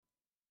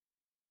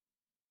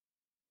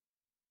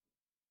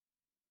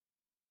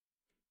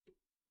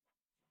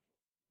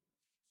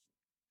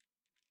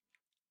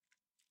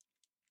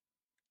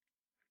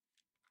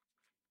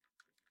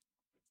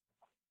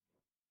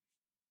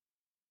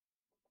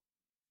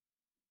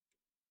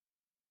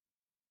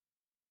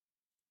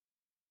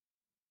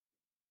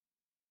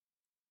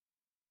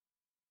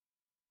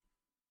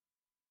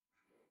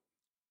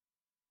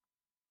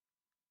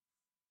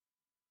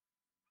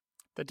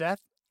The death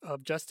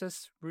of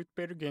Justice Ruth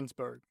Bader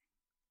Ginsburg.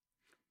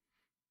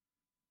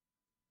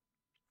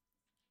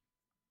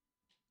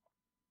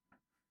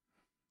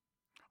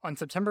 On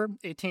September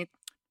 18,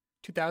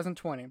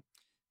 2020,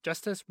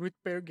 Justice Ruth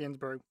Bader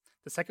Ginsburg,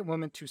 the second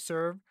woman to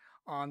serve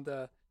on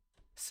the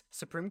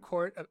Supreme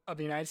Court of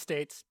the United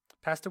States,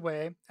 passed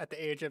away at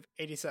the age of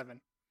 87,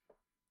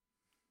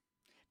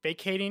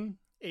 vacating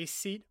a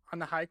seat on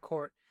the High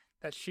Court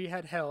that she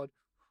had held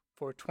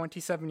for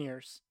 27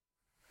 years.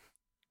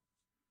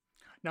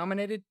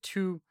 Nominated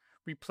to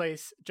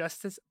replace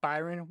Justice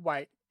Byron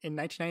White in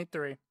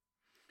 1993,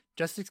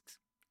 Justice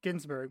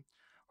Ginsburg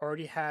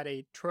already had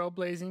a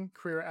trailblazing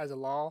career as a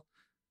law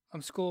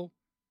school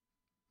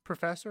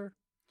professor,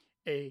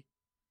 a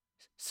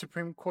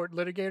Supreme Court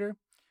litigator,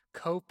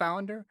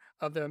 co-founder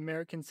of the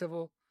American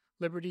Civil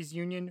Liberties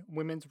Union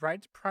Women's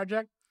Rights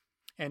Project,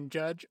 and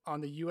judge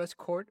on the U.S.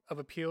 Court of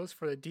Appeals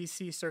for the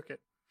D.C.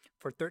 Circuit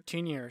for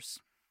 13 years.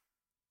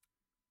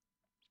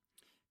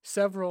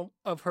 Several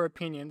of her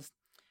opinions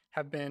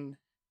have been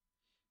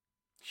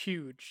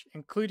huge,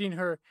 including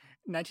her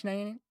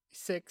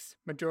 1996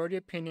 majority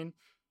opinion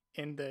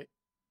in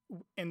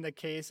the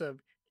case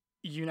of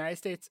United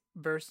States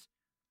versus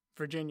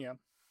Virginia,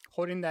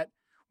 holding that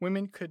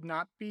women could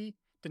not be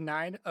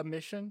denied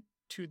admission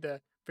to the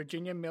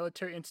Virginia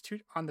Military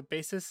Institute on the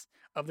basis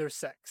of their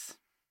sex.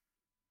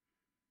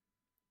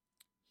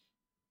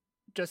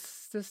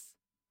 Justice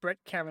Brett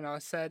Kavanaugh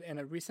said in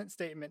a recent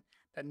statement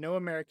that no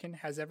American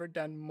has ever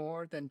done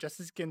more than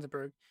Justice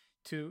Ginsburg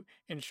to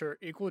ensure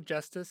equal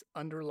justice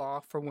under law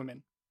for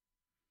women.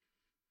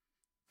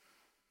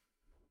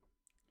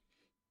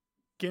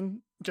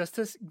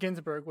 Justice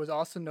Ginsburg was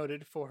also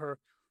noted for her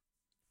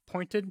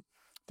pointed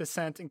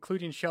dissent,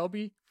 including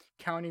Shelby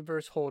County v.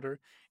 Holder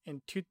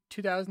in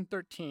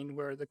 2013,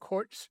 where the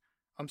courts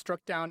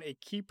struck down a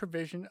key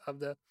provision of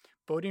the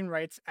Voting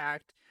Rights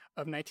Act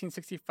of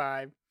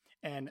 1965,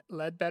 and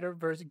Ledbetter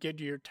v.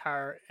 Goodyear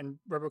Tire and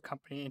Rubber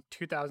Company in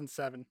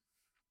 2007,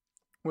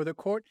 where the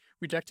court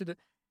rejected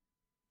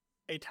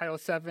a Title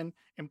VII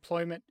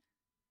employment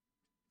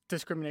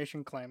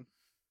discrimination claim.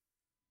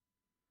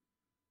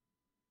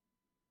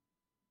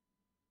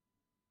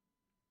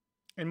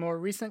 In more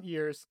recent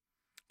years,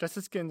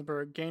 Justice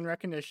Ginsburg gained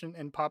recognition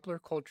in popular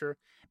culture,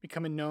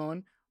 becoming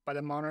known by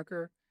the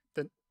moniker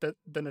the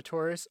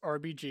Notorious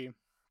RBG.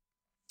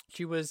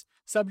 She was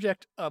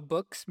subject of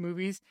books,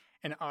 movies,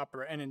 and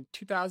opera, and in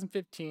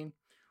 2015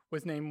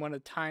 was named one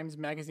of Times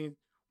Magazine's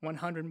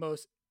 100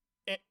 most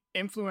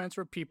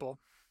influential people.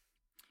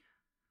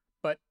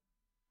 But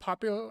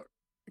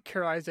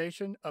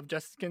popularization of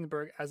Justice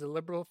Ginsburg as a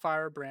liberal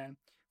firebrand,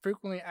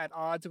 frequently at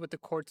odds with the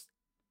court's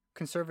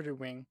conservative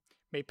wing,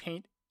 may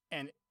paint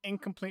an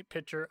incomplete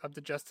picture of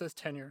the justice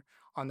tenure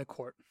on the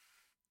court.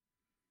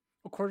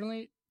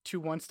 According to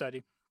one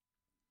study,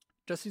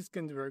 Justice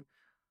Ginsburg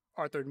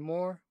authored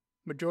more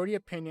majority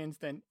opinions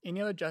than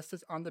any other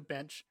justice on the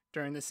bench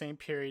during the same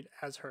period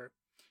as her.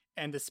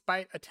 And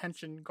despite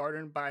attention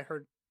garnered by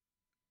her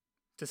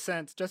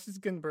dissents, Justice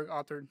Ginsburg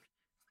authored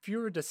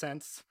fewer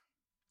dissents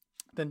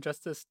than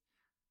Justice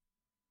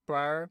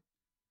Breyer,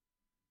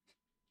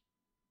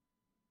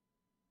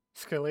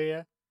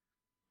 Scalia,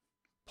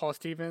 Paul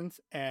Stevens,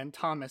 and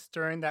Thomas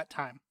during that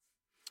time.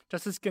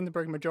 Justice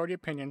Ginsburg's majority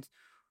opinions,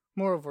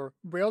 moreover,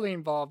 rarely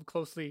involved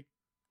closely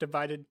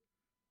divided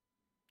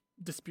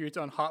disputes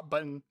on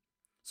hot-button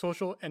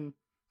social and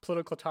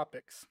political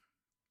topics.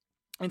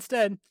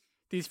 Instead,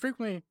 these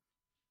frequently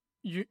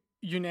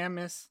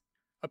unanimous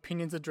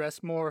opinions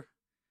address more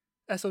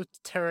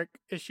esoteric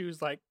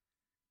issues like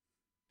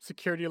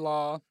security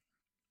law,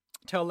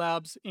 Tell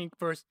Labs Inc.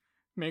 vs.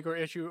 Maker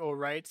Issue or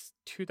Rights,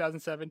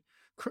 2007,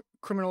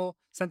 criminal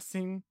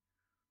sentencing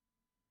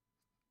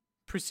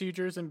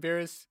procedures, and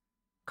various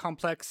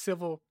complex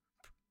civil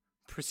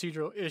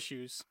procedural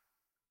issues.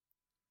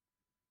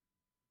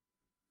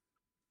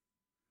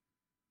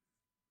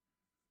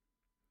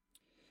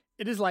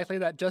 It is likely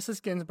that Justice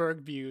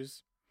Ginsburg's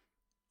views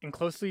in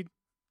closely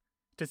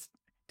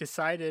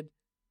decided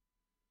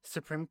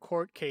Supreme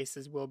Court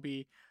cases will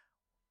be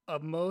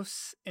of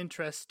most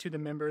interest to the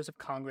members of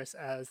Congress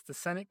as the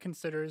Senate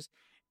considers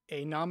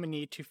a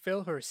nominee to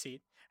fill her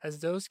seat, as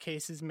those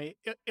cases may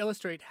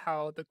illustrate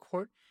how the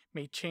court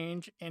may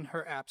change in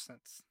her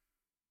absence.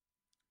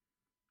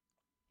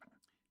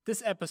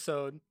 This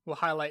episode will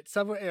highlight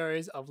several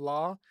areas of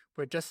law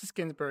where Justice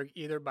Ginsburg,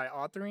 either by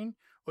authoring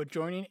or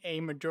joining a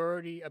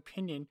majority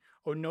opinion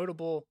or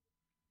notable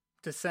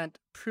dissent,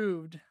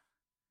 proved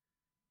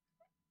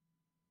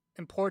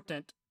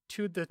important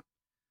to the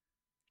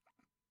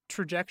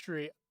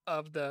trajectory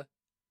of the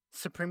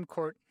Supreme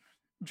Court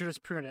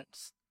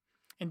jurisprudence.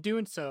 In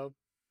doing so,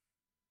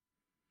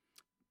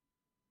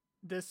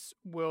 this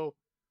will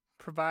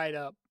provide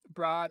a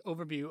broad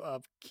overview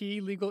of key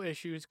legal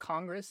issues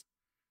Congress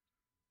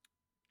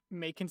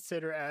may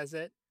consider as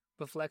it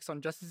reflects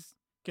on Justice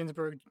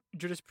Ginsburg's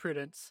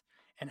jurisprudence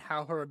and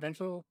how her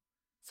eventual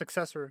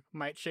successor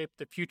might shape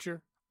the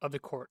future of the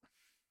court.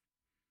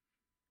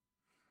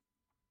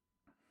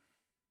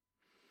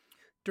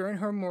 During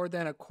her more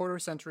than a quarter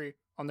century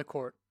on the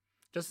court,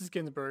 Justice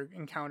Ginsburg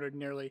encountered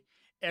nearly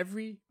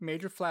every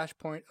major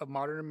flashpoint of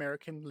modern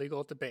American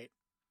legal debate,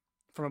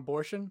 from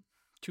abortion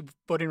to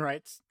voting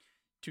rights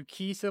to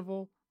key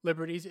civil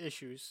liberties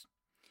issues.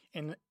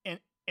 In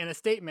a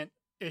statement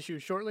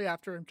issued shortly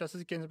after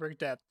Justice Ginsburg's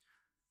death,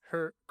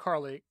 her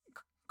colleague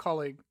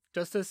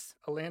Justice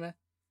Elena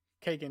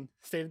Kagan,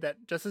 stated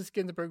that Justice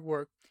Ginsburg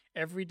worked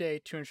every day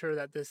to ensure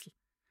that this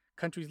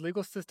country's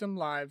legal system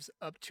lives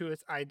up to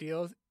its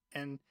ideals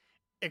and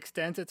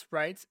extends its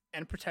rights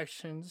and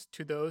protections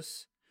to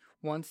those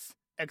once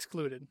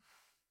excluded.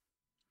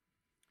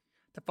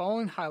 The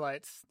following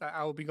highlights that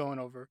I will be going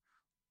over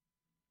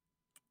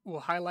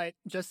will highlight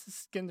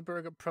Justice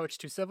Ginsburg's approach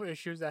to civil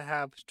issues that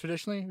have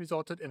traditionally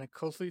resulted in a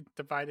closely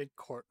divided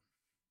court.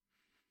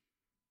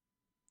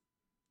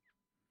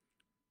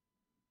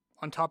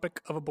 On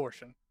topic of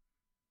abortion.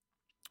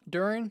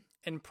 During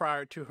and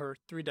prior to her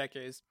 3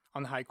 decades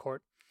on the High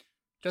Court,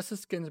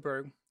 Justice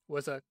Ginsburg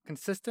was a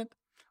consistent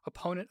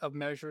opponent of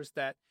measures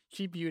that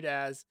she viewed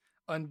as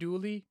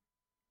unduly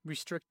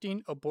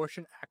restricting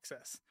abortion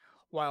access,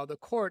 while the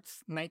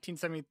court's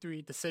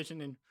 1973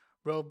 decision in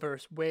Roe v.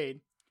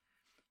 Wade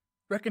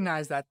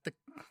recognized that the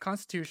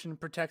Constitution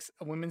protects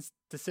a woman's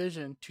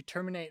decision to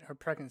terminate her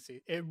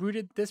pregnancy. It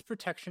rooted this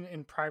protection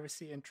in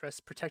privacy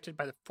interests protected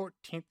by the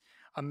 14th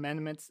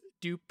Amendment's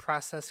Due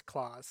Process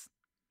Clause.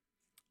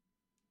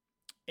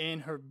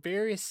 In her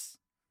various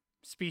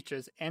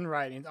speeches and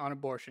writings on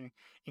abortion,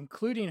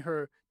 including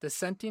her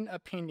dissenting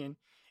opinion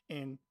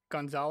in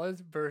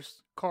Gonzalez v.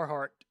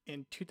 Carhart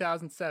in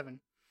 2007,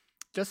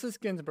 Justice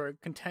Ginsburg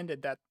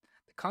contended that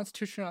the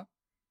constitutional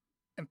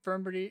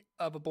infirmity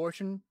of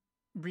abortion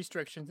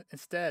restrictions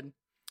instead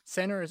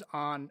centers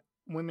on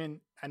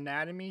women's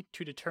anatomy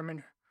to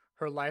determine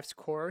her life's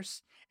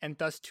course and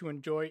thus to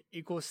enjoy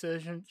equal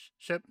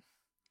citizenship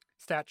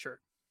stature.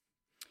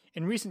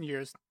 In recent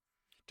years,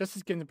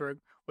 Justice Ginsburg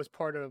was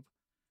part of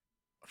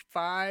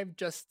 5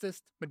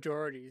 justice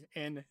majorities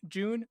in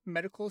June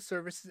Medical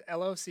Services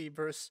LLC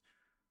v.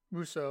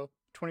 Russo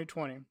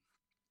 2020,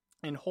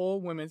 and Whole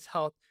Women's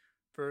Health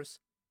v.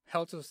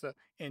 Heltosa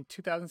in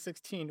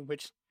 2016,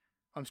 which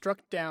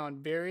struck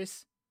down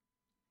various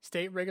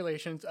state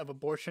regulations of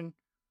abortion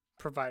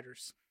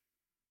providers.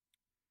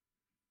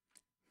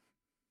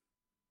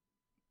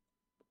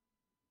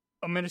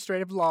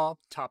 Administrative law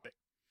topic.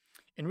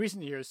 In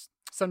recent years,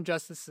 some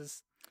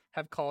justices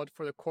have called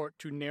for the court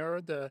to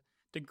narrow the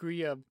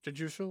degree of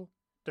judicial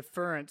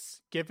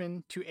deference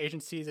given to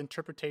agencies'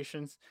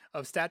 interpretations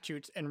of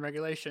statutes and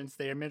regulations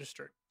they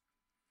administer.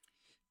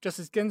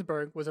 Justice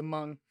Ginsburg was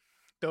among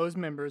those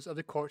members of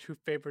the court who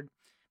favored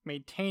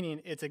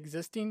maintaining its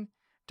existing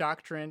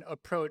doctrine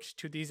approach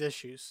to these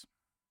issues.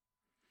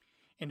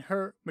 In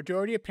her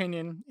majority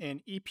opinion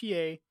in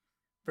EPA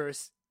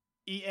versus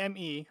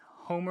EME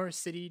Homer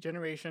City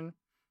Generation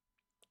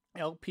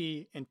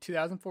LP in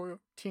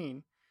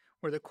 2014,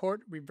 where the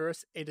court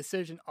reversed a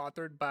decision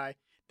authored by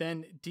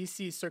then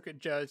D.C. Circuit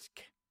Judge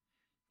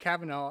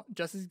Kavanaugh,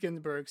 Justice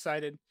Ginsburg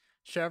cited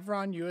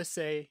Chevron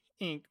USA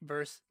Inc.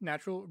 versus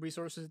Natural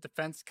Resources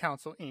Defense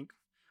Council Inc.,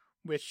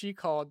 which she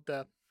called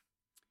the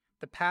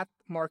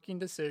path-marking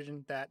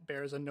decision that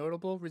bears a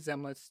notable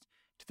resemblance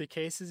to the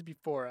cases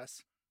before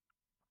us.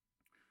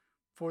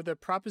 For the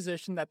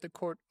proposition that the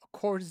court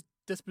accords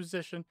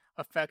disposition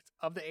effect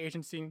of the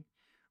agency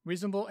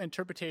reasonable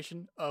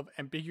interpretation of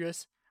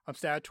ambiguous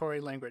statutory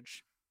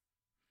language.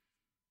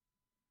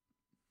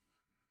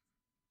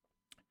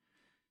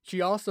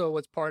 She also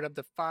was part of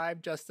the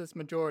 5-justice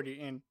majority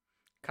in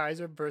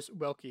Kaiser v.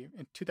 Wilkie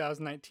in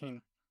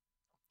 2019,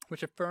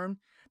 which affirmed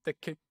the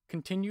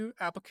continued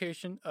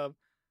application of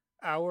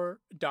our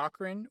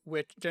doctrine,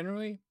 which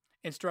generally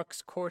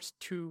instructs courts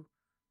to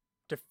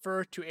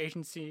defer to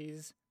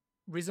agencies'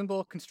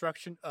 reasonable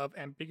construction of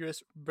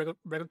ambiguous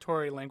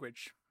regulatory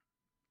language.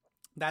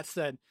 That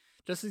said,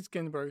 Justice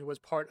Ginsburg was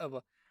part of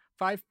a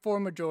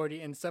 5-4 majority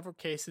in several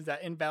cases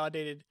that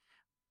invalidated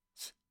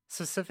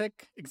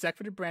specific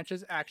executive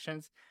branch's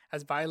actions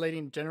as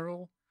violating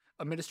general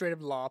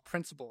administrative law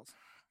principles.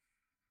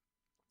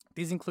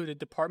 These included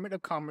Department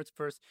of Commerce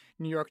v.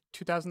 New York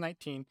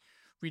 2019,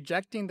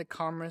 rejecting the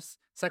Commerce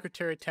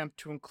Secretary attempt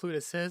to include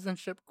a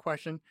citizenship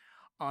question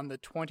on the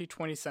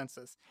 2020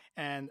 census,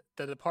 and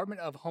the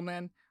Department of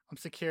Homeland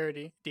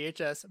Security,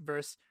 DHS,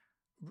 versus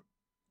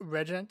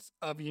Regents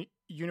of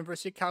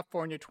University of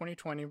California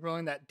 2020,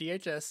 ruling that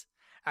DHS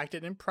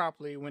acted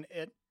improperly when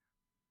it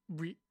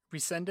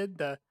rescinded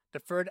the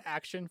Deferred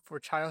Action for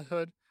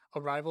Childhood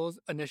Arrivals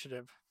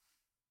Initiative.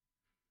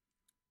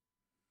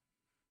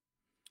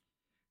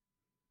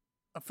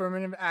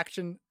 Affirmative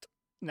action,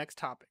 next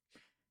topic.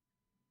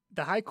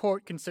 The High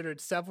Court considered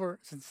several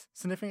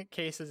significant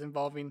cases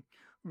involving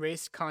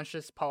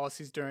race-conscious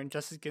policies during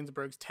Justice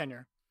Ginsburg's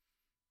tenure.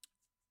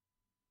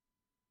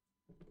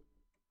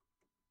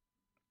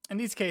 In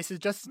these cases,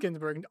 Justice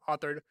Ginsburg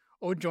authored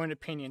or joint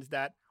opinions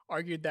that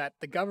argued that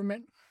the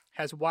government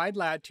has wide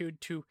latitude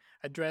to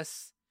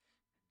address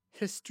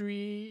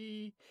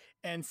history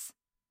and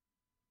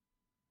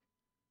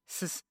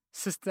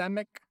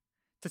systemic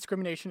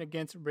discrimination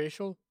against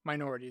racial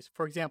minorities.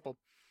 For example,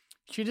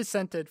 she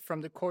dissented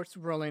from the court's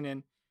ruling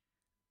in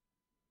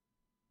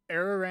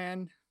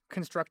Araran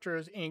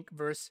Constructors Inc.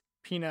 versus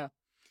Pina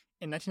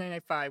in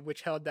 1995,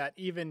 which held that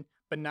even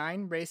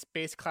benign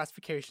race-based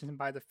classifications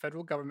by the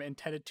federal government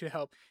intended to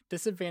help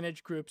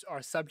disadvantaged groups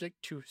are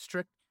subject to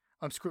strict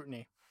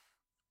scrutiny.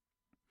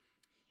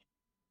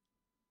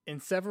 In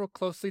several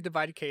closely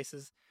divided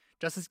cases,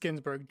 Justice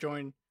Ginsburg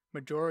joined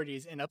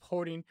majorities in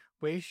upholding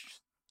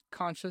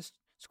race-conscious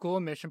school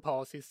admission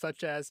policies,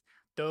 such as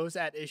those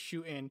at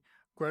issue in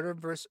Groter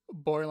v.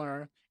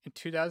 Boiler in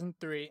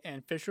 2003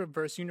 and Fisher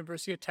v.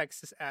 University of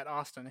Texas at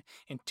Austin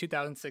in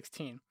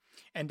 2016,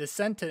 and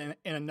dissented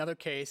in another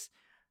case,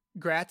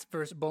 Gratz v.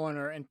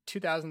 Bolliner in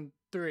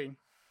 2003,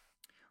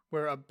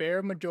 where a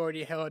bare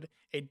majority held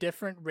a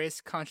different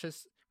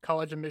race-conscious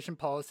college admission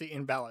policy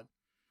invalid.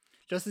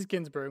 Justice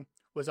Ginsburg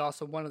was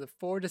also one of the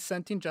 4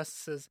 dissenting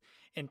justices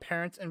in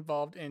Parents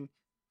Involved in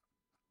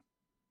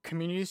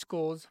Community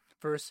Schools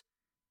versus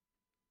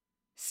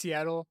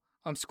Seattle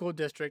School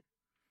District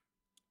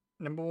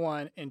Number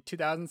 1 in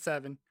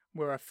 2007,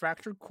 where a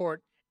fractured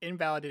court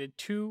invalidated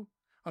 2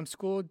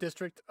 school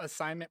district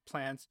assignment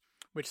plans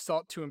which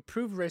sought to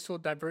improve racial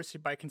diversity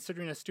by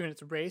considering a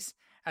student's race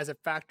as a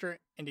factor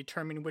in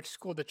determining which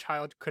school the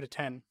child could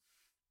attend.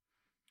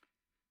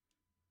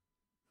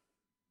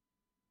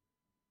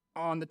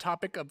 On the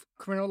topic of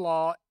criminal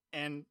law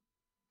and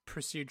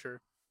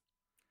procedure.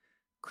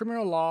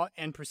 Criminal law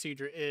and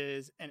procedure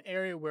is an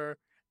area where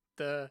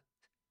the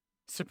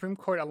Supreme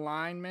Court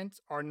alignments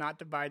are not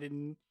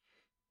divided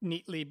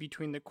neatly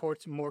between the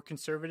court's more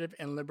conservative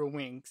and liberal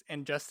wings,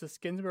 and Justice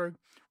Ginsburg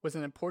was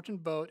an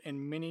important vote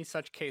in many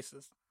such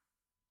cases.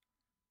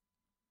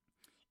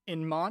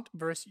 In Mont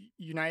v.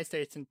 United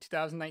States in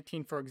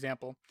 2019, for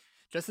example,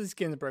 Justice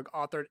Ginsburg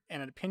authored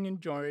an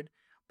opinion joined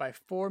by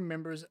 4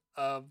 members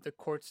of the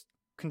court's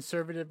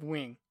conservative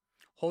wing,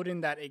 holding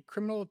that a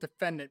criminal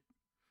defendant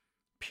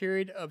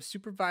period of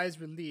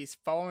supervised release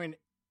following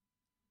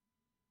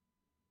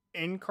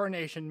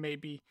incarnation may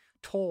be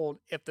told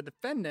if the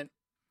defendant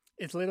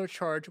is later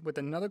charged with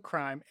another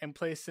crime and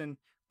placed in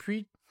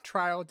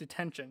pre-trial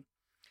detention.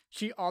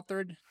 She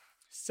authored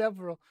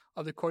several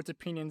of the court's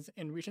opinions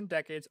in recent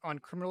decades on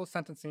criminal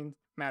sentencing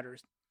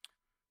matters.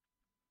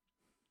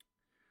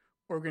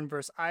 Oregon v.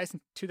 Ice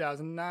in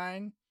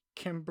 2009,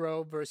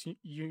 Kimbrough v.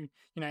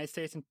 United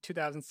States in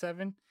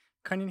 2007,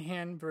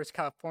 Cunningham v.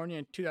 California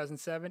in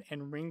 2007,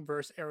 and Ring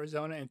v.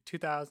 Arizona in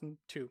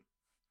 2002.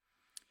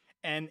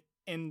 And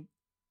in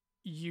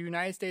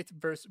United States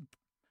v.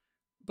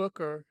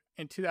 Booker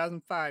in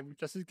 2005,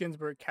 Justice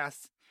Ginsburg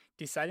cast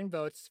deciding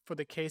votes for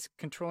the case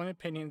controlling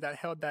opinions that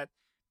held that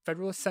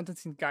federal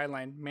sentencing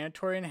guideline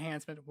mandatory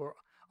enhancement were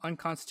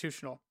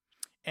unconstitutional,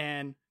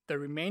 and the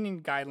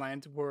remaining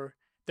guidelines were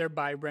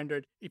thereby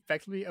rendered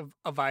effectively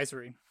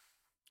advisory.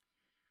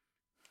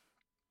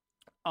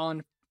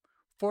 On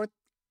Fourth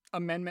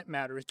Amendment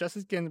matters,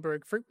 Justice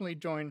Ginsburg frequently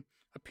joined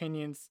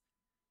opinions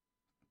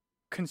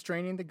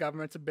constraining the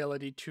government's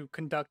ability to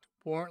conduct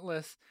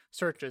warrantless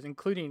searches,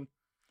 including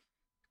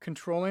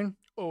controlling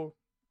or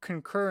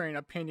concurring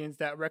opinions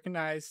that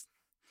recognize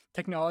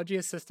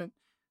technology-assisted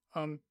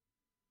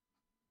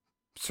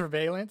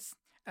surveillance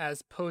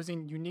as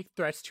posing unique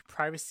threats to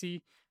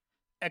privacy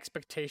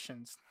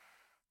expectations.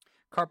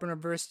 Carpenter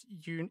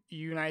v.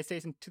 United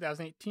States in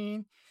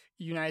 2018,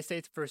 United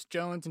States v.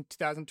 Jones in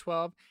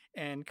 2012,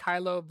 and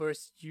Kylo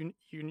v.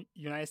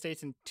 United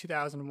States in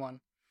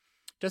 2001.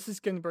 Justice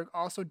Ginsburg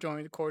also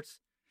joined the court's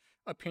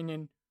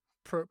opinion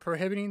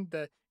prohibiting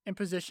the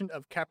imposition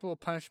of capital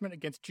punishment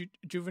against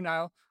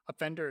juvenile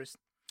offenders,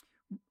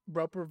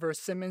 Roper v.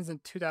 Simmons in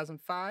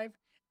 2005,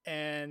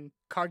 and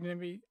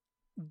cognitively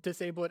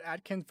disabled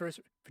Atkins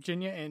v.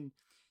 Virginia in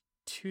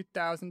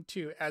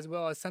 2002, as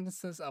well as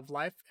sentences of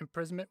life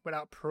imprisonment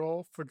without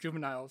parole for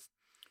juveniles,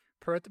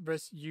 Perth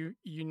v.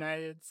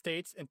 United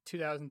States in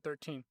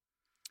 2013.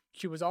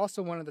 She was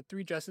also one of the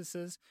 3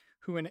 justices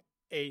who, in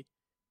a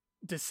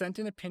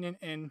dissenting opinion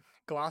in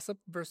Glossop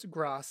v.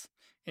 Gross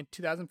in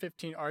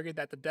 2015, argued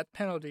that the death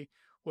penalty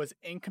was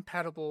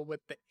incompatible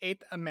with the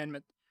 8th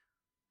Amendment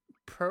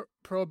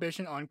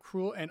prohibition on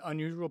cruel and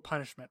unusual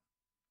punishment.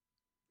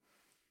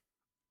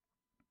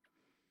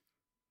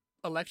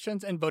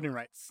 Elections and voting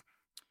rights.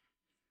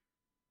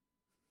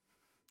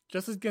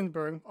 Justice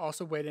Ginsburg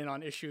also weighed in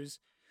on issues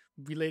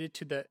related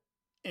to the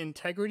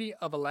integrity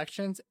of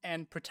elections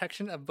and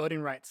protection of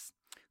voting rights.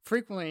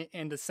 Frequently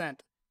in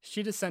dissent,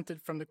 she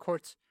dissented from the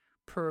court's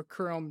per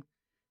curiam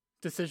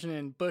decision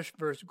in Bush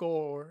v.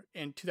 Gore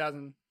in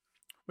 2000,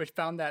 which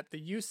found that the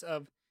use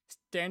of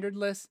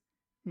standardless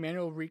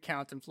manual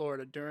recounts in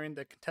Florida during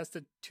the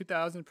contested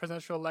 2000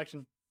 presidential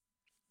election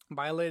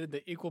violated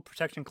the Equal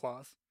Protection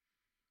Clause.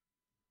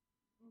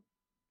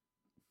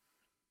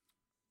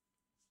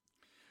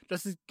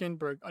 Justice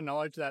Ginsburg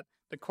acknowledged that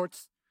the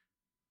court's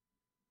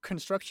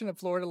construction of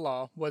Florida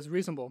law was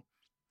reasonable,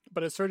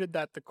 but asserted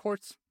that the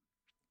courts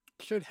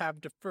should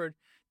have deferred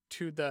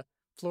to the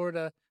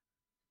Florida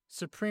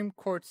Supreme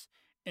Court's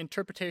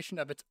interpretation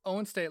of its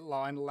own state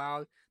law and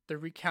allowed the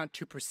recount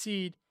to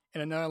proceed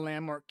in another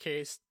landmark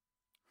case,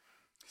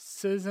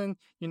 Citizen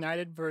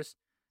United vs.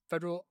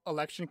 Federal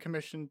Election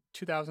Commission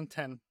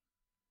 2010.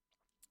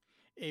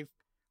 A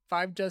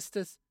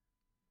 5-justice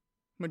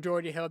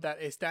majority held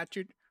that a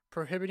statute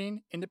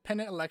prohibiting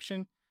independent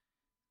election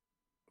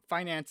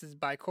finances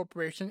by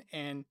corporations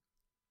and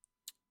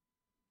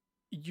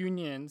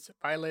unions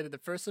violated the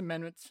First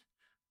Amendment's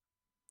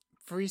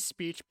free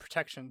speech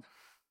protection.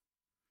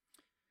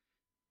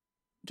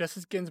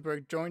 Justice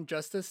Ginsburg joined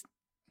Justice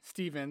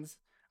Stevens'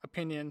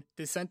 opinion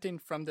dissenting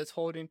from this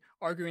holding,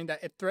 arguing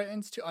that it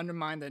threatens to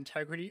undermine the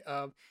integrity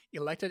of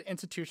elected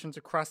institutions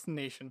across the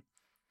nation.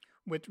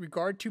 With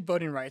regard to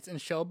voting rights in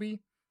Shelby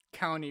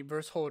County v.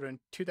 Holder in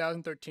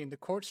 2013, the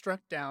court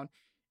struck down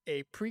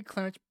a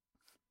pre-clearance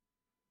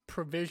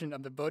provision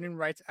of the Voting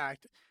Rights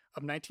Act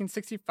of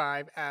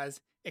 1965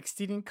 as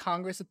exceeding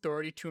Congress'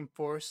 authority to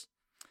enforce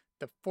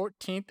the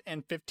 14th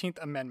and 15th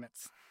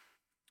Amendments.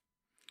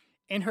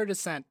 In her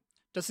dissent,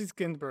 Justice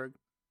Ginsburg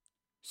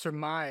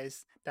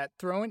surmised that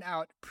throwing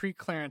out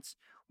pre-clearance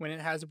when it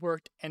has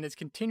worked and is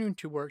continuing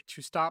to work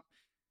to stop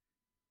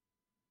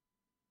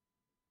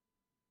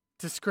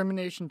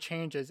discrimination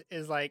changes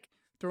is like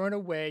throwing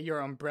away your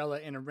umbrella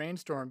in a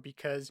rainstorm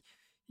because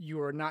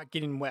you are not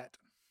getting wet.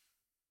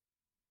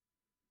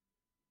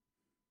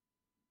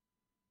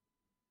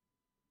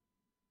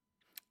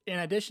 In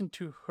addition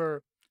to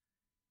her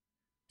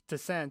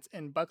dissents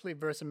in Buckley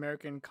v.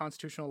 American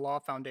Constitutional Law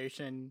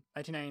Foundation in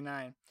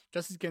 1999,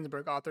 Justice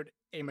Ginsburg authored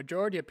a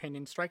majority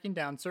opinion striking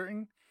down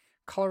certain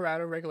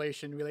Colorado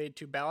regulation related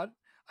to ballot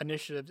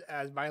initiatives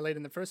as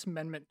violating the First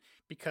Amendment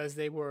because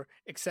they were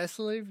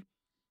excessively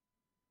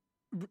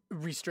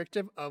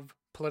restrictive of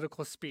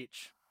political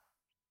speech.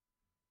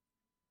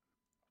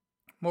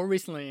 More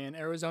recently, in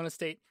Arizona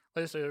State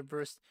Legislature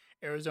v.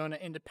 Arizona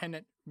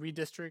Independent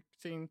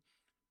Redistricting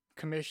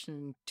Commission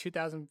in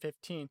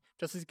 2015,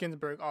 Justice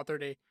Ginsburg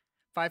authored a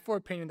 5-4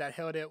 opinion that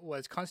held it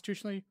was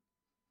constitutionally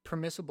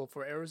permissible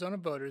for Arizona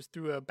voters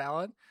through a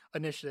ballot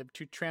initiative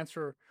to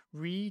transfer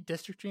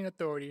redistricting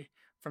authority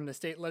from the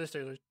state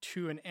legislature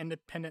to an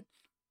independent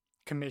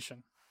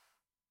commission.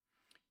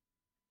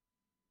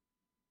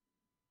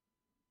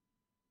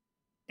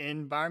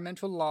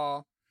 Environmental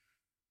law,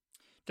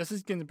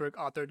 Justice Ginsburg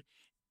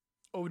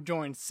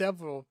joined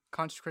several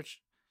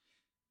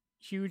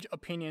huge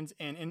opinions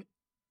in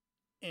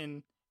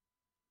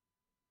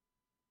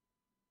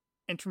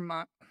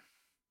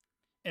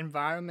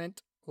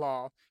environment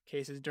law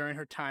cases during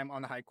her time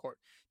on the High Court.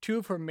 Two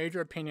of her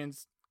major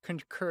opinions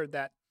concurred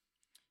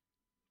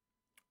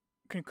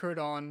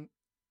on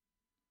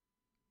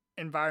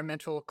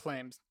environmental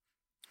claims.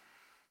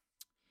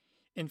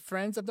 In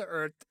Friends of the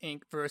Earth,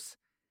 Inc. vs.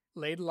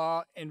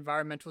 Laidlaw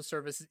Environmental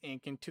Services,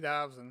 Inc. in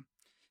 2000,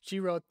 she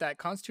wrote that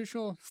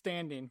constitutional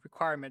standing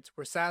requirements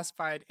were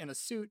satisfied in a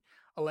suit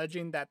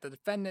alleging that the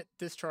defendant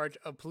discharge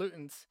of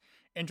pollutants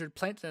injured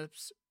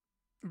plaintiffs'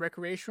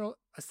 recreational,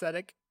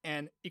 aesthetic,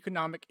 and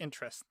economic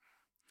interests.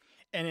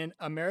 And in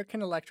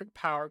American Electric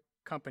Power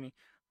Company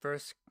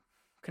vs.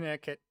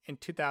 Connecticut in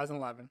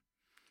 2011,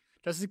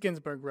 Justice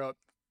Ginsburg wrote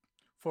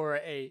for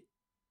a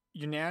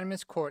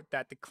unanimous court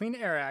that the Clean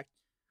Air Act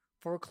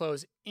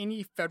foreclosed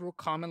any federal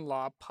common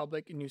law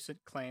public nuisance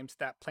claims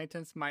that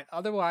plaintiffs might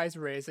otherwise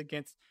raise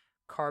against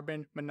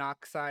carbon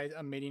monoxide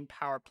emitting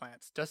power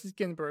plants. Justice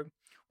Ginsburg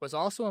was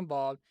also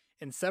involved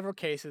in several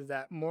cases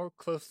that more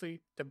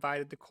closely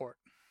divided the court.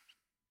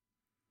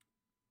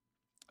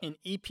 In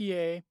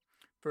EPA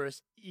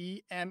versus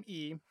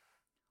EME,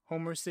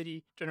 Homer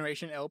City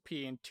Generation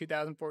LP in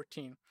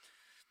 2014,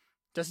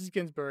 Justice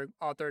Ginsburg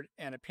authored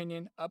an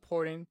opinion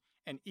upholding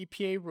an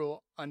EPA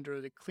rule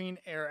under the Clean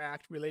Air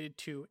Act related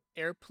to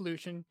air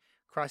pollution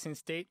crossing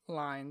state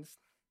lines.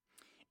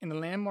 In the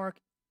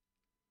landmark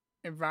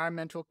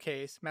environmental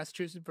case,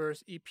 Massachusetts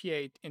vs.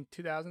 EPA in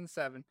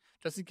 2007,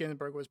 Justice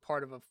Ginsburg was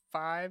part of a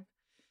 5-4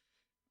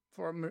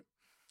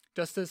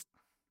 justice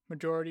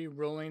majority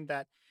ruling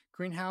that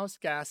greenhouse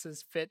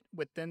gases fit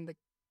within the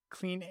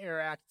Clean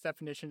Air Act's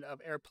definition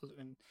of air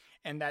pollutant,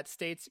 and that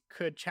states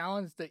could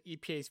challenge the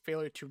EPA's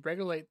failure to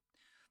regulate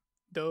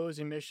those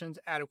emissions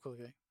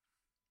adequately.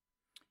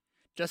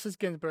 Justice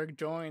Ginsburg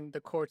joined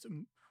the court's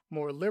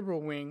more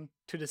liberal wing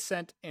to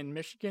dissent in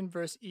Michigan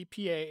vs.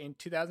 EPA in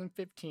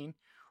 2015,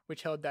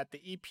 which held that the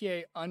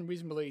EPA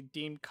unreasonably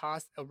deemed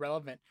costs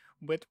irrelevant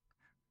with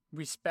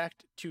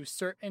respect to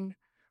certain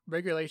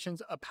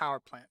regulations of power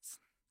plants.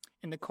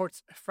 In the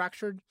court's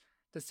fractured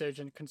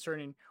decision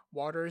concerning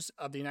waters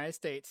of the United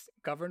States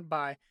governed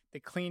by the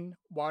Clean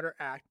Water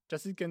Act,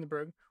 Justice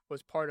Ginsburg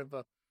was part of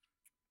a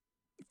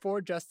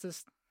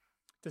 4-justice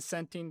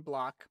dissenting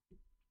bloc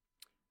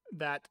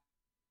that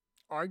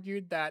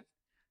argued that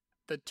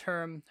the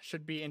term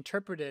should be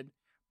interpreted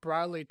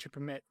broadly to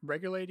permit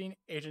regulating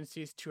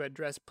agencies to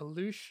address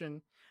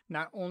pollution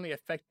not only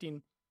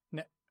affecting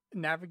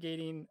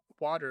navigating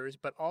waters,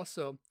 but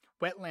also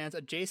wetlands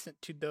adjacent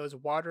to those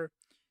water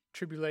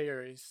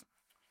tributaries.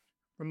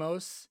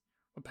 Ramos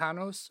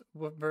Rapanos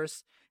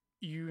vs.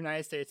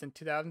 United States in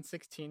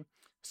 2016,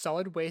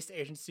 Solid Waste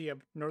Agency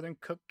of Northern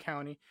Cook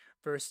County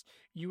versus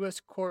U.S.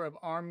 Corps of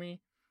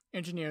Army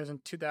Engineers in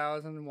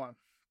 2001.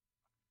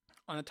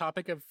 On the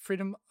topic of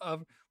freedom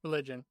of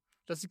religion,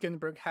 Justice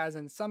Ginsburg has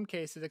in some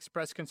cases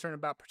expressed concern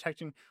about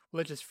protecting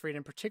religious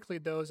freedom, particularly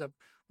those of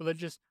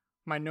religious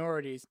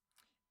minorities.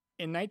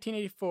 In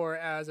 1984,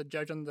 as a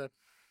judge on the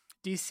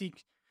D.C.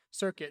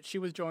 Circuit, she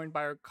was joined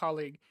by her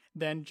colleague,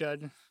 then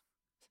Judge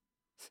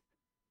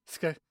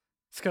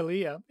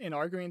Scalia, in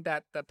arguing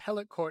that the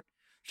appellate court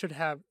should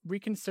have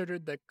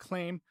reconsidered the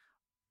claim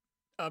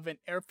of an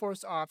Air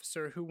Force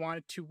officer who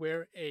wanted to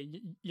wear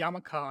a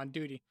yarmulke on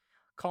duty,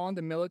 calling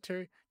the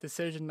military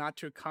decision not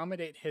to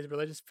accommodate his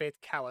religious faith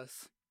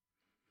callous.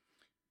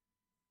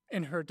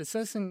 In her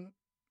dissenting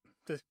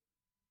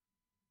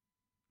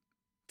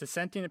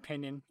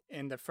opinion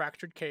in the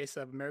fractured case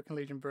of American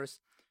Legion versus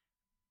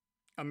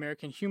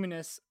American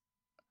Humanist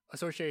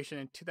Association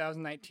in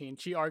 2019,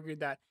 she argued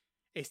that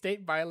a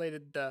state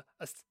violated the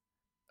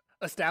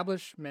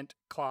Establishment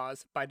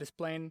Clause by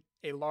displaying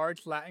a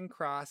large Latin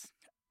cross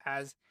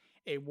as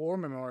a war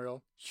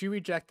memorial. She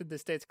rejected the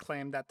state's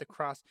claim that the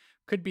cross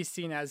could be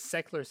seen as a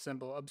secular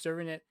symbol,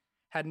 observing it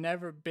had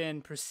never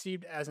been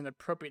perceived as an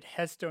appropriate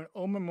headstone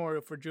or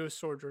memorial for Jewish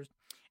soldiers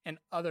and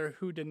others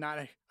who did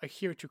not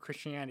adhere to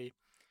Christianity.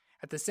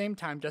 At the same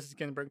time, Justice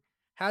Ginsburg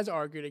has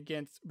argued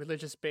against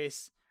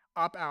religious-based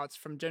opt-outs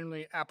from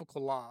generally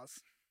applicable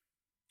laws.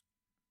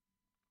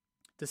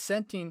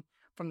 Dissenting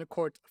from the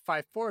court's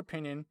 5-4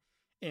 opinion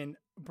in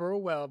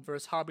Burwell v.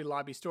 Hobby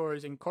Lobby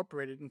Stores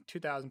Incorporated in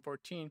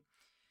 2014,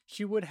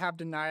 she would have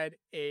denied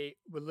a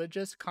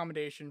religious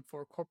accommodation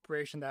for a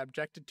corporation that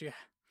objected to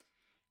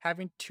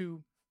having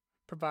to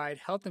provide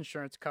health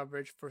insurance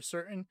coverage for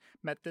certain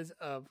methods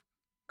of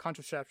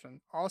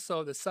contraception.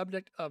 Also, the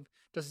subject of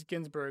Justice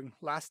Ginsburg's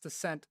last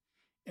dissent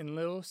in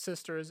Little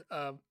Sisters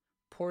of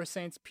Poor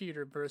Saints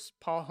Peter v.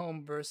 Paul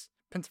Home v.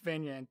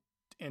 Pennsylvania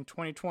in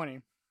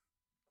 2020.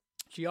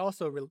 She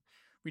also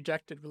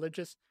rejected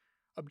religious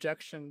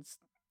objections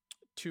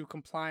to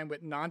complying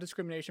with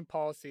non-discrimination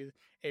policies,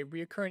 a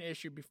recurring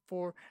issue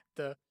before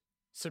the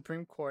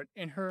Supreme Court.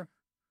 In her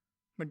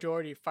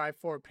majority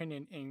 5-4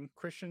 opinion in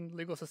Christian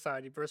Legal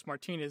Society v.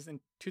 Martinez in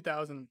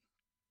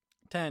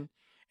 2010,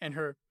 and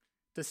her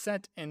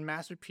dissent in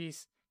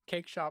Masterpiece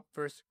Cake Shop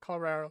v.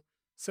 Colorado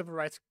Civil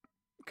Rights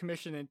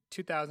Commission in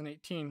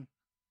 2018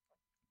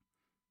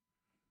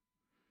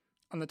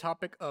 on the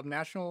topic of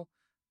national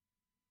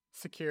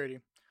security.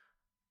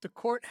 The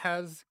court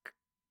has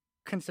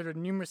considered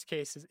numerous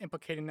cases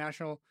implicating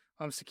national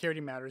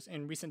security matters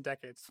in recent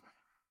decades.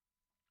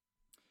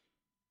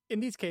 In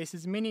these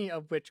cases, many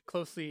of which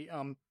closely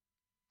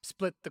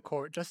split the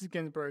court, Justice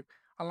Ginsburg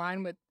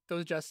aligned with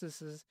those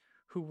justices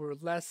who were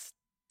less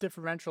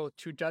differential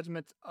to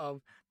judgments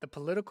of the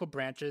political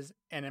branches,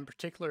 and in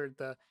particular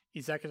the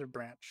executive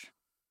branch.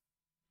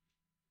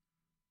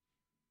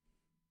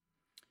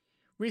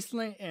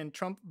 Recently, in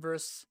Trump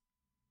versus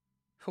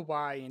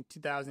Hawaii in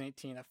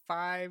 2018, a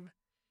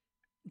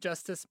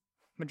 5-justice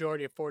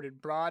majority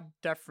afforded broad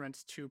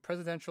deference to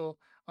presidential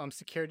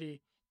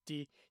security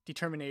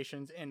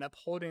determinations in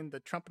upholding the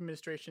Trump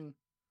administration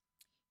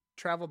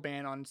travel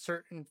ban on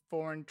certain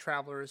foreign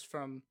travelers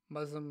from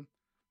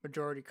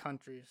Muslim-majority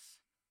countries.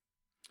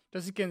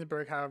 Justice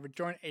Ginsburg, however,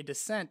 joined a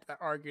dissent that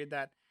argued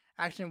that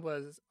action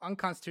was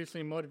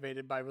unconstitutionally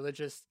motivated by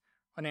religious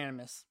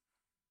animus.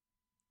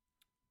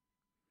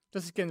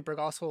 Justice Ginsburg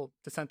also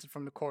dissented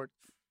from the court's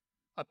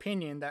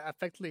opinion that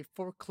effectively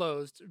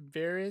foreclosed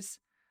various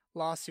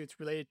lawsuits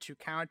related to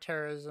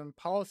counterterrorism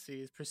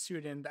policies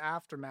pursued in the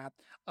aftermath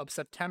of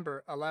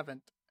September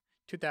 11,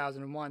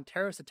 2001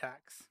 terrorist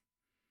attacks.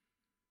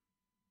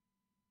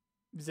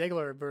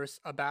 Ziegler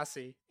versus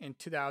Abbasi in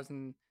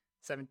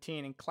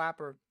 2017 and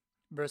Clapper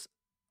versus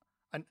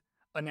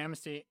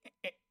Amnesty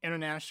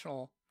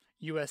International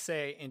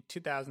USA in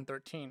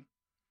 2013.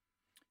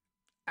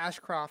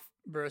 Ashcroft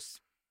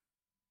versus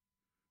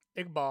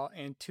Iqbal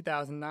in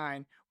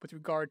 2009 with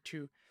regard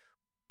to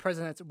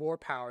president's war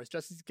powers.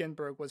 Justice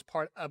Ginsburg was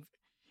part of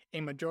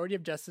a majority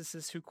of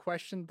justices who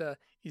questioned the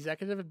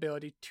executive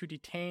ability to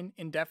detain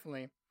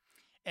indefinitely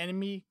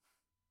enemy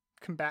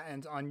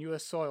combatants on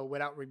U.S. soil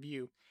without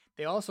review.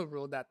 They also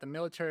ruled that the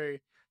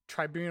military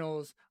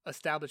tribunals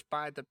established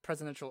by the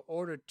presidential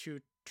order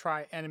to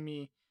try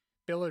enemy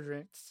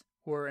belligerents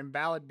were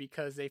invalid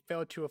because they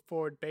failed to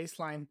afford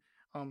baseline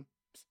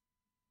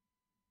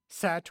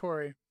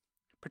statutory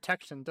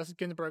protection. Justice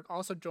Ginsburg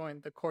also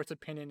joined the court's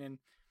opinion in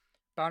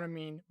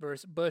Bonnerman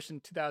versus Bush in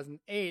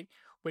 2008,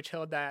 which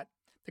held that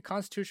the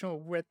constitutional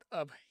writ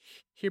of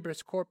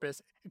habeas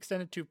corpus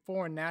extended to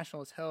foreign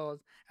nationals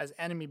held as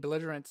enemy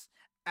belligerents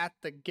at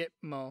the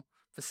Gitmo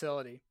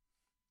facility.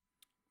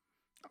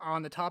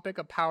 On the topic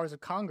of powers of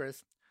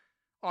Congress,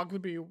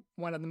 arguably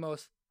one of the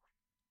most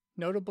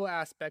notable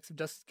aspects of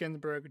Justice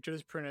Ginsburg's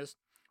jurisprudence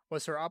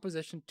was her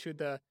opposition to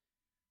the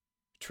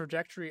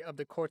trajectory of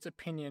the court's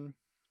opinion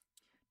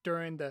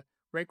during the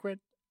Rehnquist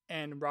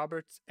and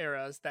Roberts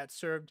eras that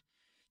served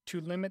to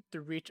limit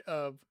the reach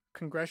of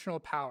congressional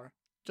power.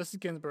 Justice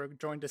Ginsburg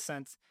joined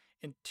dissents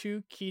in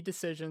two key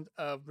decisions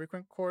of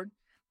recurrent court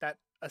that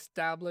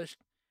established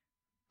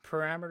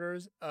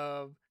parameters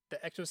of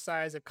the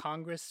exercise of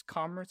Congress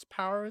commerce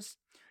powers,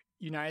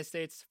 United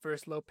States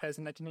versus Lopez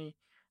in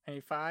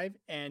 1995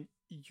 and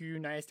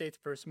United States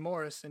versus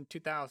Morris in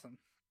 2000.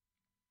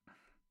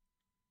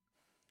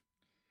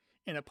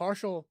 In a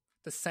partial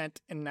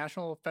dissent in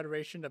National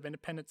Federation of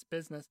Independent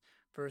Business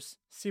versus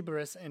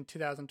Cerberus in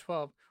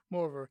 2012,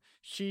 moreover,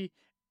 she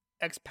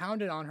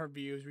expounded on her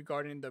views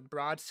regarding the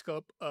broad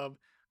scope of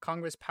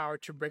Congress' power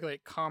to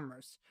regulate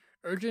commerce,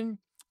 urging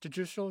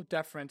judicial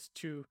deference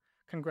to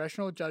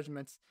congressional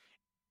judgments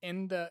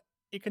in the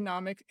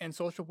economic and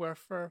social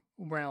welfare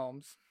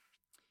realms.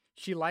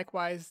 She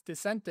likewise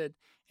dissented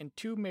in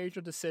two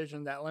major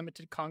decisions that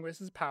limited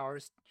Congress's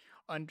powers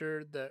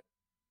under the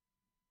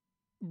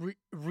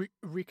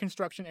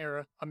Reconstruction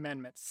era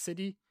amendments: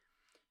 City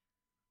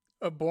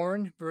of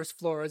Bourne versus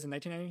Flores in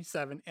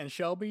 1997 and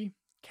Shelby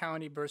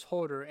County versus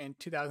Holder in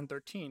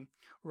 2013,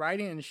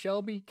 writing in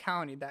Shelby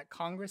County that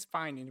Congress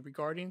findings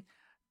regarding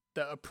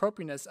the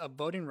appropriateness of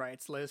voting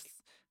rights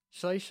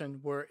legislation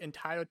were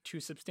entitled to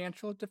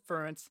substantial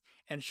deference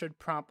and should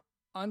prompt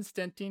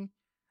unstinting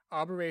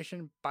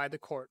operation by the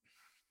court.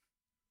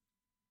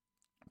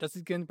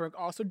 Justice Ginsburg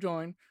also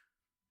joined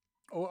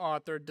or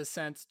authored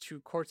dissents to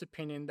court's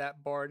opinion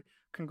that barred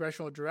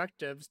congressional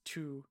directives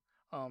to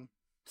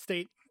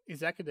state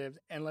executives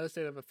and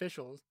legislative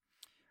officials,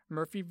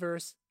 Murphy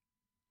versus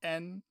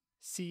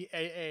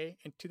NCAA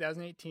in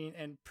 2018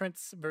 and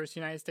Prince versus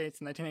United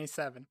States in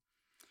 1987,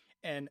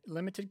 and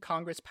limited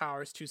Congress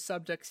powers to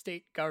subject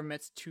state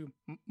governments to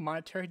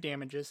monetary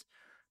damages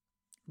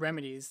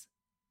remedies,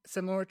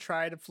 similar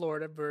tried of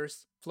Florida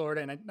versus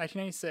Florida in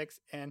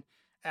 1996 and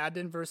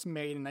Abden versus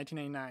Maine in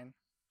 1989.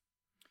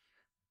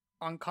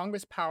 On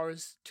Congress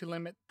powers to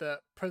limit the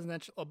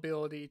presidential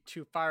ability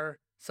to fire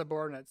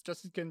subordinates,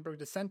 Justice Ginsburg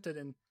dissented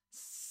in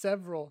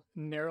several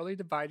narrowly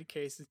divided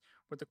cases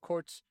where the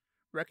courts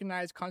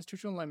recognized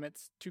constitutional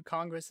limits to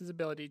Congress's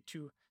ability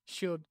to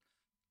shield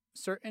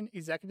certain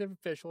executive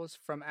officials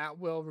from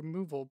at-will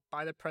removal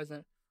by the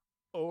president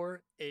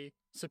or a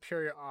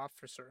superior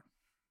officer.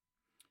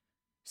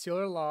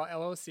 Sealer Law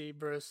LLC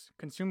versus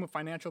Consumer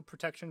Financial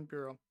Protection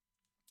Bureau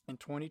in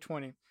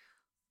 2020.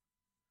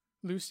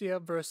 Lucia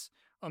versus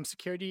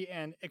Security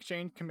and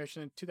Exchange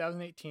Commission in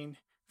 2018.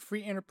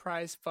 Free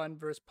Enterprise Fund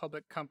versus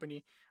Public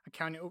Company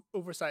Accounting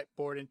Oversight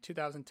Board in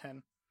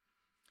 2010.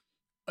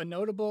 A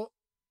notable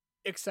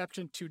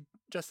exception to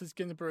Justice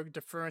Ginsburg's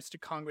deference to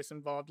Congress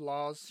involved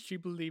laws she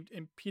believed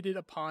impeded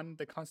upon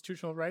the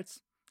constitutional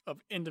rights of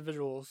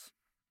individuals.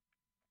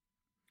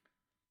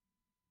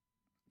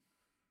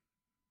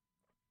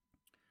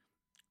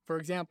 For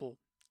example,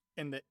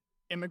 in the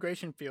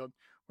immigration field,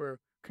 where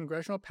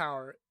congressional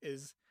power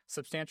is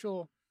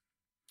substantial,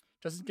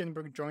 Justice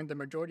Ginsburg joined the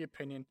majority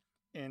opinion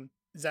in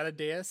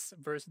Zadadeus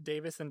versus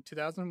Davis in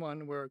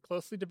 2001, where a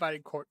closely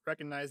divided court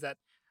recognized that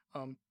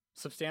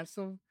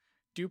substantial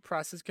due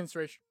process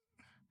considerations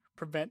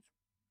prevent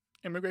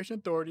immigration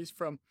authorities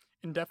from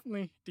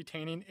indefinitely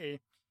detaining a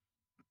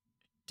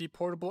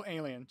deportable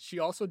alien. She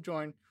also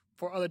joined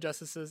four other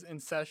justices in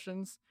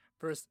Sessions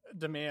versus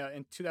DeMea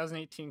in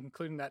 2018,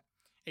 concluding that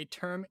a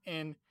term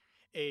in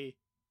a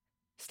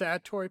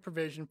statutory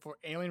provision for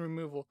alien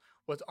removal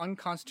was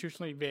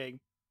unconstitutionally vague.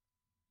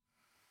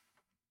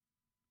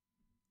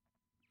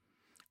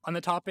 On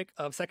the topic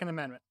of Second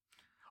Amendment,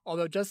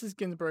 although Justice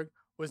Ginsburg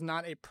was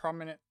not a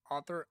prominent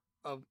author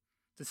of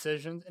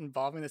decisions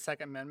involving the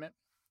Second Amendment,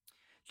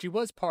 she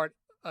was part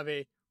of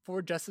a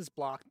four-justice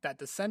block that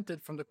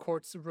dissented from the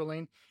court's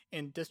ruling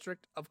in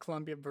District of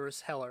Columbia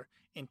versus Heller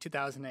in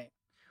 2008,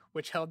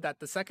 which held that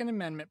the Second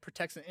Amendment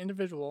protects an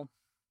individual,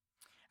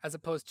 as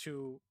opposed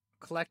to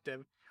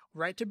collective,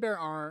 right to bear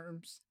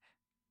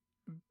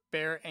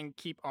and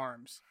keep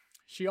arms.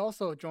 She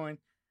also joined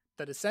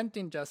the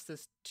dissenting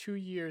justice 2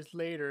 years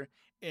later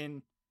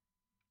in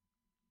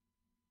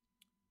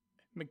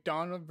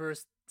McDonald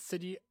versus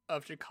City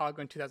of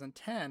Chicago in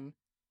 2010,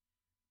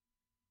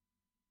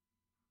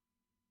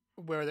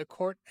 where the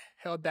court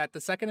held that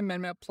the Second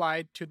Amendment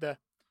applied to the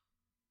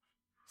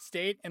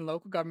state and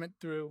local government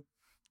through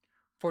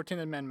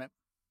 14th Amendment.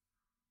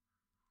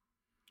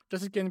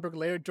 Justice Ginsburg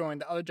later joined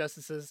the other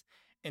justices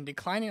in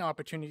declining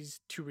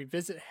opportunities to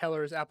revisit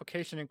Heller's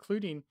application,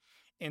 including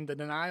in the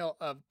denial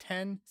of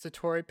 10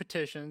 Satori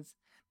petitions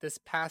this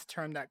past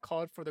term that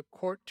called for the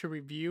court to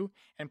review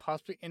and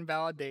possibly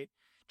invalidate,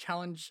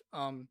 challenge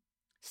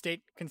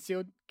state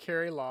concealed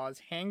carry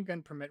laws,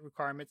 handgun permit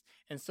requirements,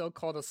 and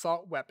so-called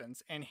assault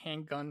weapons and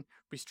handgun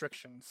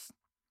restrictions.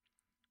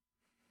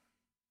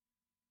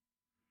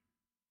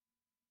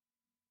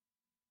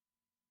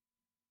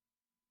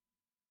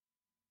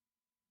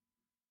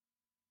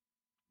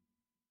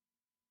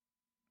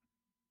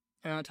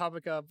 And on the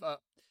topic of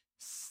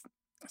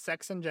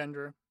sex and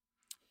gender,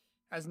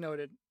 as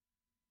noted,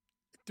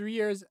 3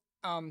 years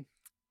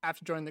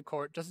after joining the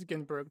court, Justice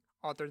Ginsburg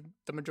authored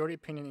the majority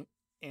opinion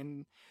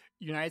in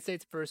United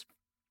States versus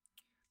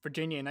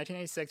Virginia in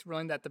 1986,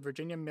 ruling that the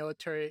Virginia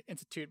Military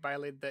Institute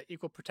violated the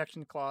Equal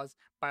Protection Clause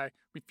by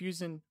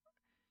refusing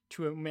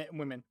to admit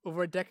women.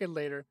 Over a decade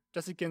later,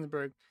 Justice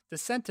Ginsburg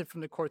dissented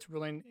from the court's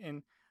ruling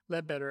in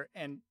Ledbetter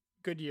and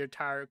Goodyear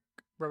Tire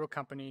Rubber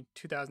Company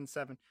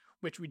 2007,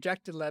 which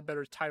rejected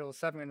Ledbetter's Title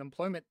VII and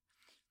employment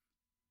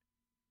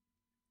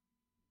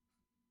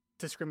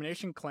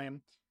discrimination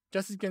claim.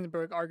 Justice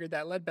Ginsburg argued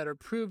that Ledbetter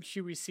proved she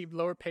received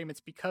lower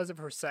payments because of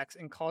her sex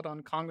and called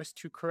on Congress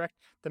to correct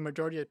the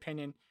majority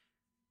opinion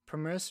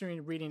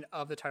permissive reading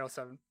of the Title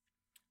VII.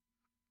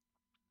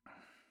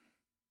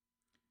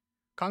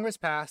 Congress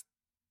passed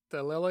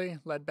the Lilly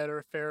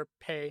Ledbetter Fair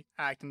Pay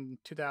Act in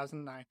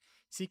 2009,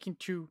 seeking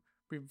to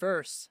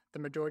reverse the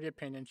majority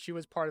opinion. She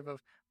was part of a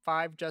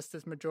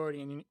 5-justice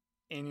majority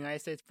in United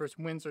States v.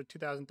 Windsor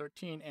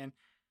 2013 and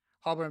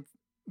Halburn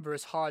v.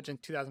 Hodge in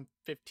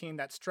 2015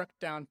 that struck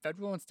down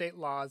federal and state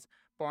laws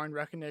barring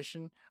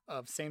recognition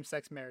of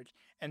same-sex marriage.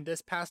 And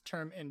this past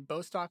term in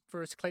Bostock v.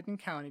 Clayton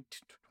County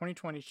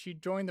 2020, she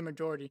joined the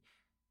majority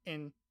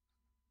in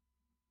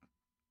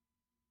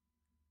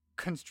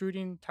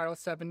construing Title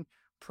VII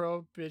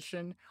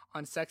prohibition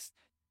on sex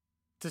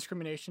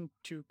discrimination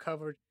to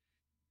cover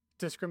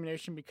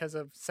discrimination because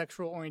of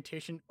sexual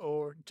orientation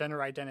or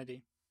gender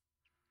identity.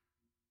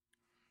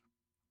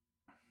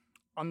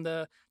 On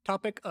the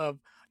topic of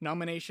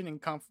nomination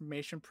and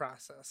confirmation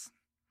process,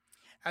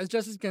 as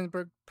Justice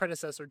Ginsburg's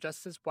predecessor,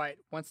 Justice White,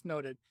 once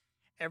noted,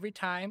 every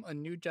time a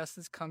new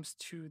justice comes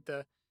to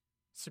the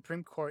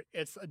Supreme Court,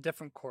 it's a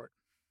different court.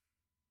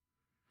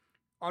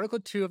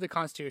 Article 2 of the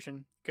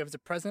Constitution gives the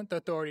President the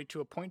authority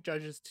to appoint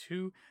judges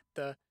to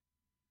the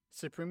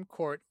Supreme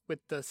Court with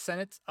the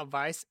Senate's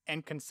advice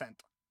and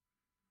consent.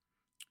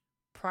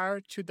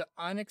 Prior to the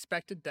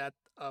unexpected death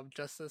of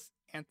Justice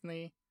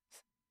Anthony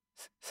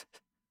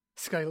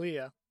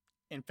Scalia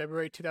in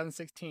February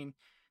 2016,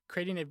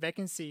 creating a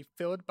vacancy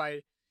filled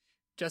by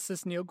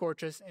Justice Neil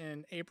Gorsuch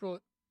in April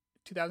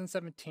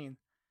 2017.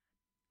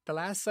 The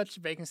last such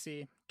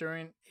vacancy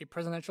during a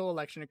presidential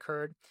election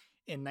occurred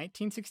in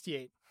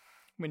 1968,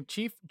 when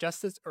Chief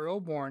Justice Earl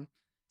Warren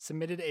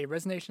submitted a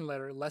resignation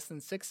letter less than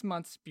 6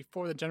 months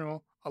before the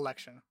general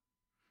election.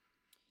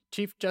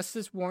 Chief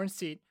Justice Warren's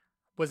seat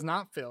was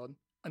not filled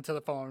until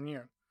the following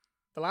year.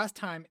 The last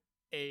time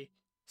a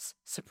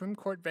Supreme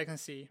Court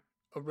vacancy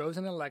arose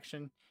in an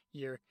election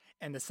year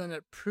and the Senate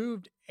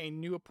approved a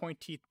new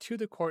appointee to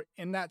the court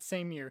in that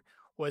same year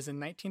was in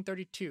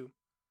 1932,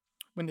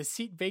 when the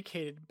seat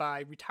vacated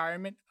by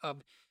retirement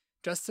of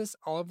Justice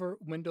Oliver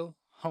Wendell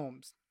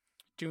Holmes,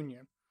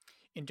 Jr.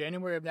 in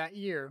January of that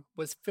year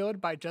was filled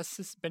by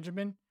Justice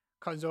Benjamin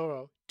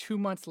Carzoro 2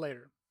 months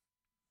later.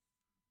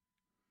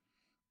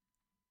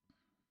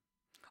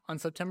 On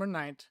September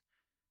 9th,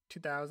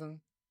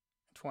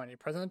 2020,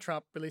 President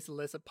Trump released a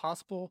list of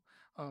possible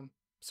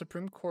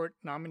Supreme Court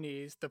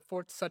nominees, the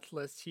 4th such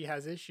list he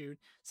has issued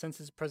since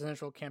his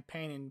presidential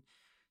campaign in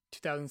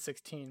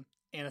 2016.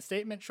 In a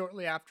statement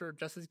shortly after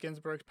Justice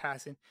Ginsburg's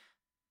passing,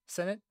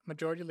 Senate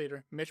Majority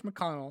Leader Mitch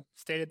McConnell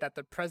stated that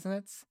the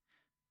President's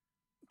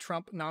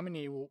Trump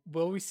nominee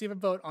will receive a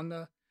vote on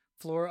the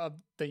floor of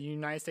the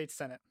United States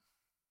Senate.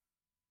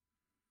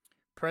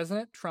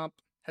 President Trump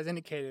has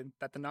indicated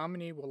that the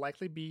nominee will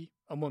likely be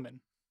a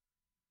woman.